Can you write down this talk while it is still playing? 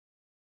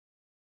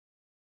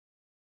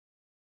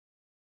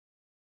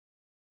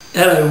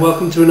Hello,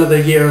 welcome to another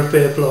Year of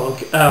Beer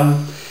blog.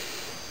 I'm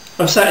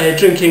sat here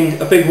drinking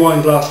a big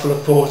wine glass full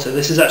of porter.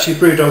 This is actually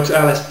Brewdog's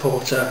Alice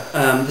Porter.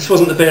 This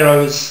wasn't the beer I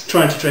was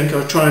trying to drink. I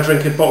was trying to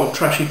drink a bottle of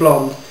Trashy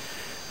Blonde,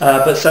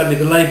 but sadly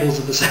the labels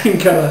are the same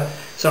colour,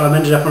 so I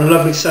ended up on a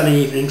lovely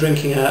sunny evening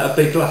drinking a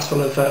big glass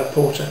full of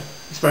porter.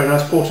 It's very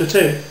nice porter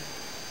too.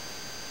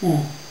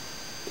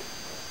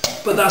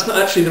 But that's not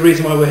actually the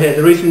reason why we're here.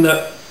 The reason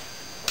that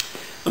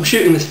I'm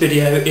shooting this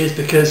video is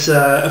because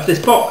of this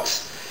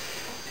box.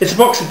 It's a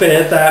box of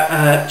beer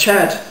that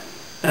Chad,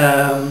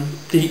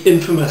 the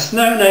infamous,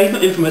 no he's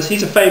not infamous,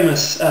 he's a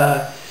famous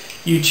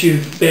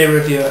YouTube beer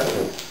reviewer.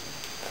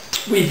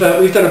 We've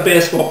done a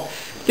beer swap.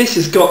 This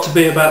has got to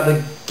be about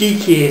the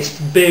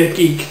geekiest beer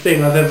geek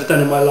thing I've ever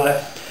done in my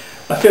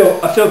life. I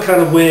feel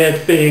kind of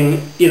weird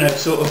being, you know,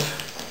 sort of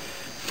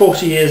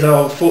 40 years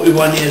old,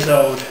 41 years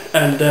old,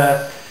 and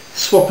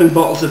swapping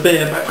bottles of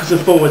beer backwards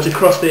and forwards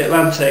across the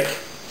Atlantic.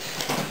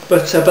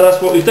 But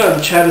that's what we've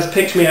done. Chad has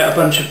picked me out a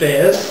bunch of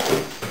beers,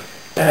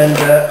 and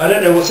I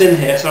don't know what's in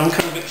here, so I'm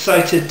kind of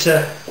excited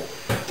to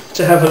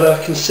have a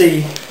look and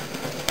see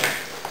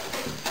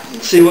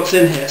what's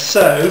in here.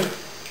 So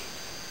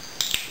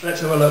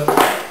let's have a look.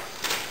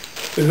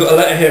 We've got a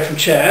letter here from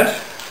Chad,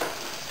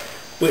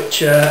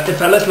 which in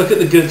fact, let's look at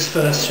the goods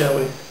first, shall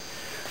we?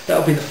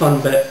 That'll be the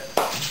fun bit.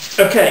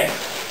 Okay,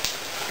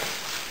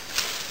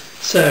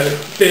 so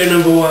beer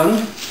number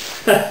one.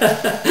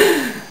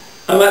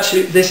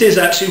 This is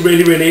actually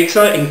really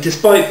exciting.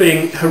 Despite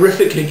being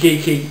horrifically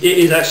geeky, it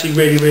is actually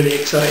really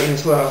exciting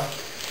as well.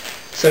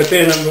 So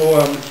beer number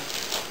one.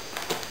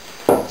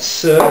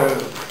 So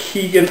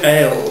Keegan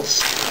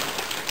Ales,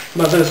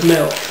 Mother's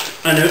Milk.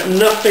 I know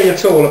nothing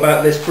at all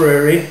about this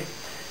brewery.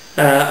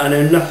 I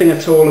know nothing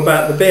at all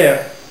about the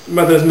beer.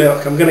 Mother's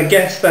Milk. I'm going to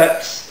guess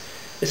that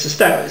it's a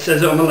stout. It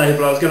says it on the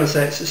label. I was going to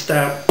say it's a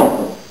stout.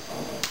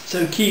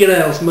 So Keegan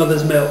Ales,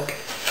 Mother's Milk.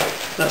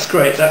 That's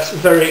great, that's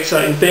very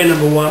exciting. Beer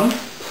number one.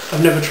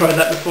 I've never tried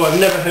that before, I've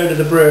never heard of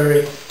the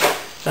brewery.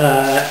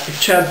 If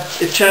Chad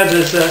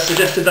has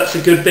suggested that's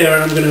a good beer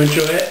and I'm going to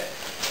enjoy it,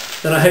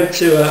 then I hope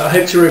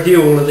to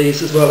review all of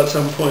these as well at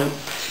some point.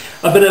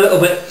 I've been a little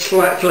bit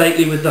slack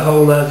lately with the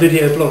whole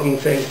video blogging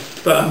thing,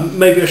 but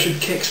maybe I should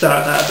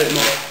kickstart that a bit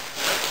more.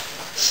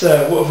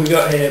 So what have we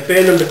got here?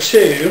 Beer number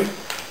two.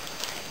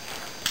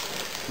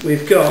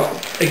 We've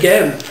got,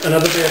 again,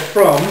 another beer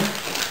from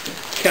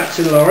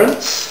Captain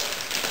Lawrence.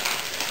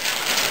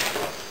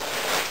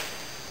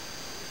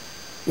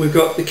 We've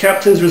got the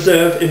Captain's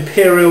Reserve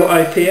Imperial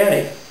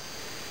IPA.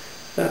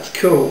 That's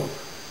cool.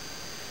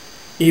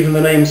 Even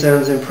the name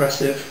sounds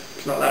impressive.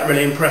 It's not that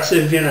really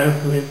impressive, you know,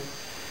 I mean,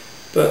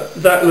 but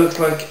that looks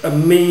like a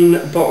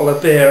mean bottle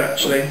of beer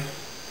actually.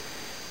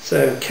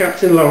 So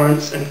Captain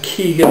Lawrence and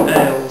Keegan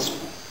Ales.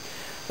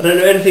 I don't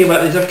know anything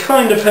about these. I've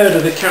kind of heard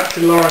of the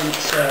Captain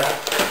Lawrence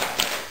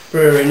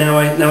brewery. Now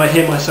I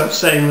hear myself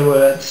saying the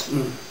words.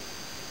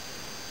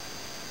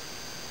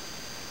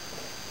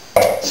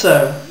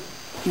 So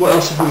what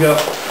else have we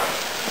got?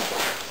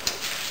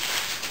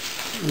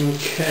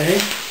 Okay.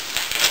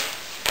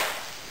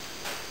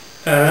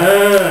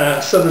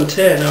 Southern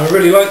Tier. Now I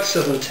really like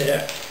Southern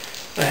Tier.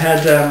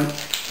 I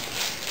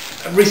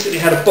recently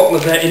had a bottle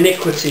of their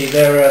Iniquity,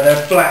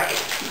 their black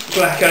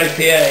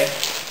IPA,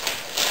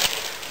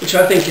 which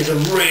I think is a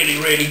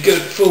really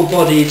good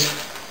full-bodied,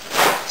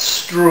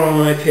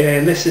 strong IPA,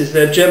 and this is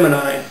their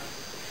Gemini.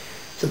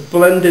 It's a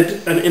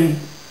blended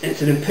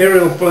it's an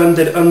Imperial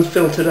blended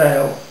unfiltered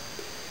ale.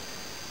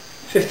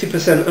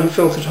 50%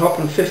 unfiltered hop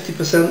and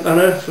 50%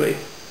 unearthly.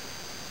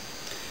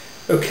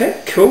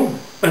 Okay, cool.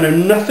 I know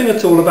nothing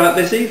at all about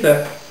this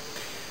either,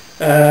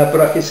 but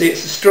I can see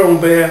it's a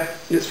strong beer.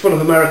 It's full of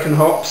American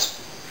hops.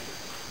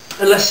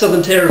 Unless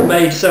Southern Tier have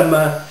made some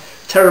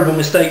terrible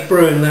mistake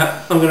brewing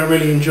that, I'm going to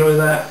really enjoy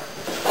that.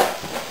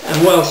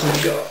 And what else have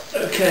we got?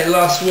 Okay,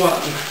 last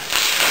one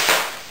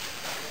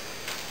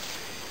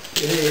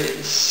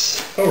is,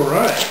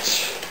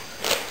 alright,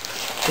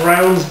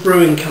 Brown's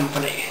Brewing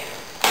Company.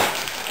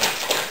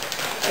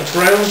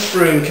 Brown's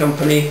Brewing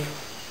Company,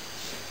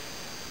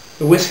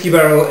 the whiskey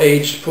barrel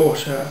aged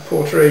porter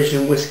aged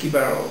in whiskey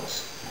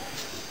barrels.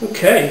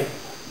 Okay,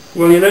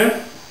 well, you know,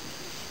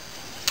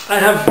 I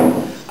have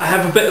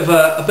a bit of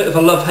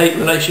a love-hate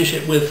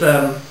relationship with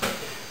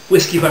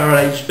whiskey barrel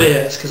aged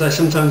beers, because I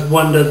sometimes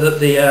wonder that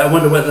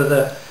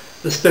whether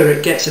the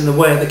spirit gets in the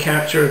way of the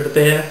character of the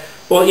beer.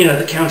 Well, you know,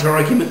 the counter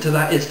argument to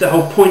that is the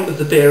whole point of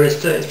the beer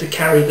is to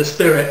carry the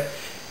spirit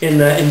in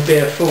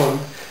beer form.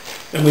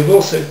 And we've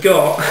also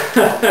got,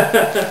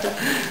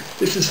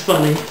 this is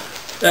funny,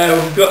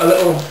 we've got a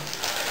little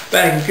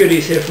bag of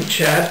goodies here from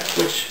Chad,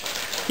 which,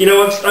 you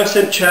know, I've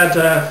sent Chad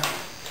a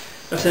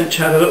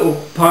little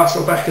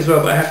parcel back as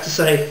well, but I have to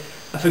say,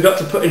 I forgot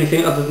to put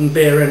anything other than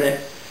beer in it.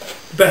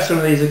 The best one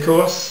of these, of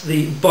course,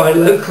 the buy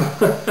local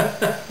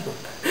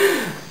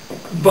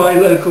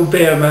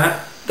beer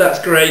mat. That's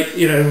great,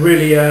 you know,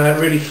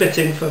 really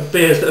fitting for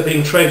beers that are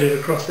being traded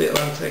across the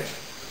Atlantic.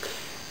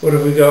 What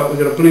have we got? We've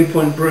got a Blue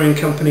Point Brewing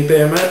Company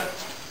beer mat.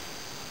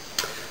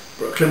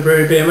 Brooklyn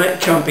Brewery beer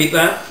mat, can't beat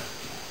that.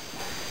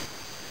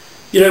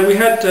 You know, we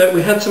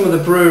had some of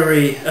the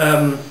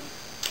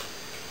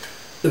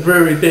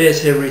brewery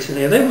beers here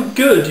recently. They were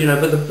good, you know,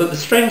 but the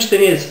strange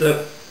thing is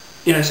that,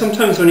 you know,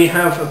 sometimes when you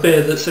have a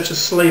beer that's such a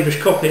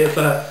slavish copy of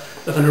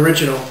an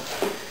original,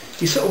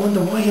 you sort of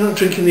wonder why you're not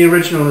drinking the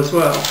original as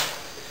well.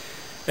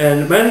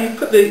 And man, you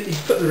put the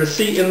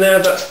receipt in there.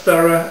 That's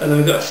thorough. And then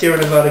we've got Sierra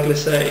Nevada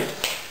Glissade.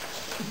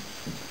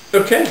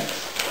 Okay,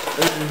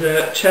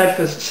 and Chad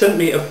has sent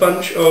me a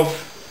bunch of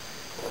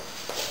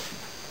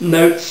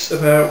notes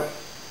about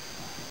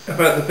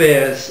the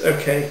beers.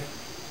 Okay,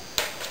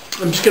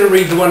 I'm just going to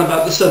read the one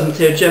about the Southern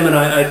Tier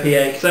Gemini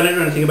IPA because I don't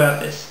know anything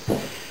about this.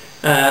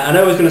 I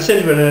know I was going to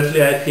send you an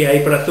Unearthly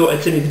IPA, but I thought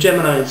I'd send you the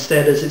Gemini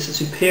instead, as it's a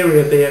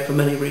superior beer for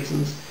many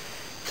reasons.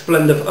 It's a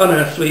blend of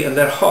Unearthly and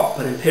their hop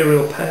and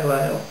Imperial Pale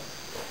Ale.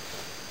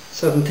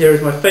 Southern Tier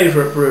is my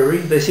favourite brewery.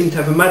 They seem to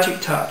have a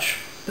magic touch,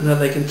 and that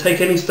they can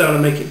take any style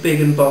and make it big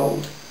and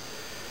bold.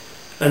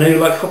 I know you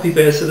like hoppy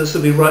beers, so this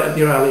will be right up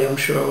your alley, I'm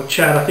sure. Well,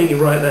 Chad, I think you're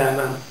right there,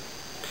 man.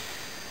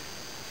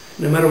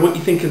 No matter what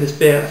you think of this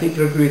beer, I think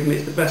you'll agree with me,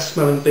 it's the best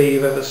smelling beer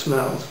you've ever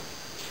smelled.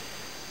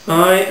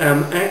 I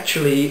am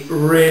actually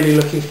really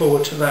looking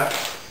forward to that.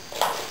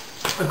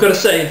 I've got to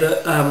say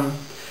that,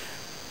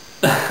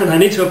 and I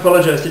need to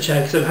apologise to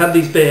Chad, because I've had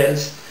these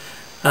beers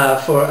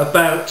for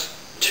about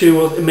 2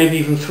 or maybe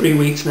even 3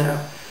 weeks now,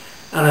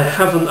 and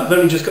I've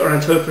only just got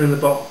around to opening the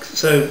box.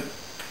 So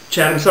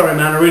Chad, I'm sorry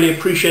man, I really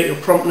appreciate your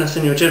promptness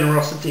and your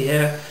generosity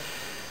here.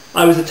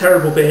 I was a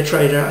terrible beer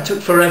trader. I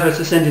took forever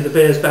to send you the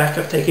beers back.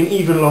 I've taken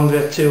even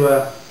longer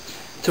to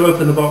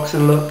open the box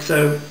and look.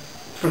 So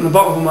from the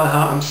bottom of my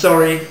heart, I'm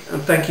sorry,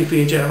 and thank you for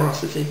your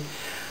generosity.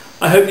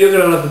 I hope you're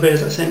going to love the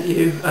beers I sent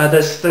you.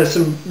 There's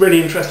some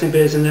really interesting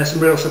beers in there,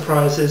 some real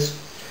surprises.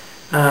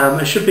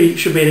 It should be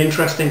an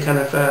interesting kind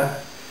of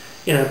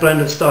blend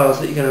of styles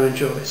that you're going to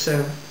enjoy.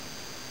 So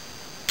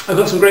I've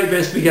got some great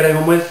beers to be getting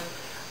on with.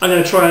 I'm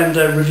going to try and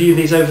review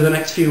these over the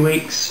next few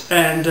weeks.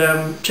 And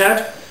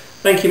Chad,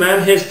 thank you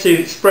man. Here's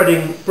to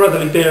spreading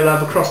brotherly beer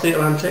love across the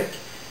Atlantic,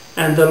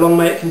 and long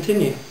may it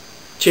continue.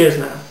 Cheers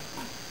now.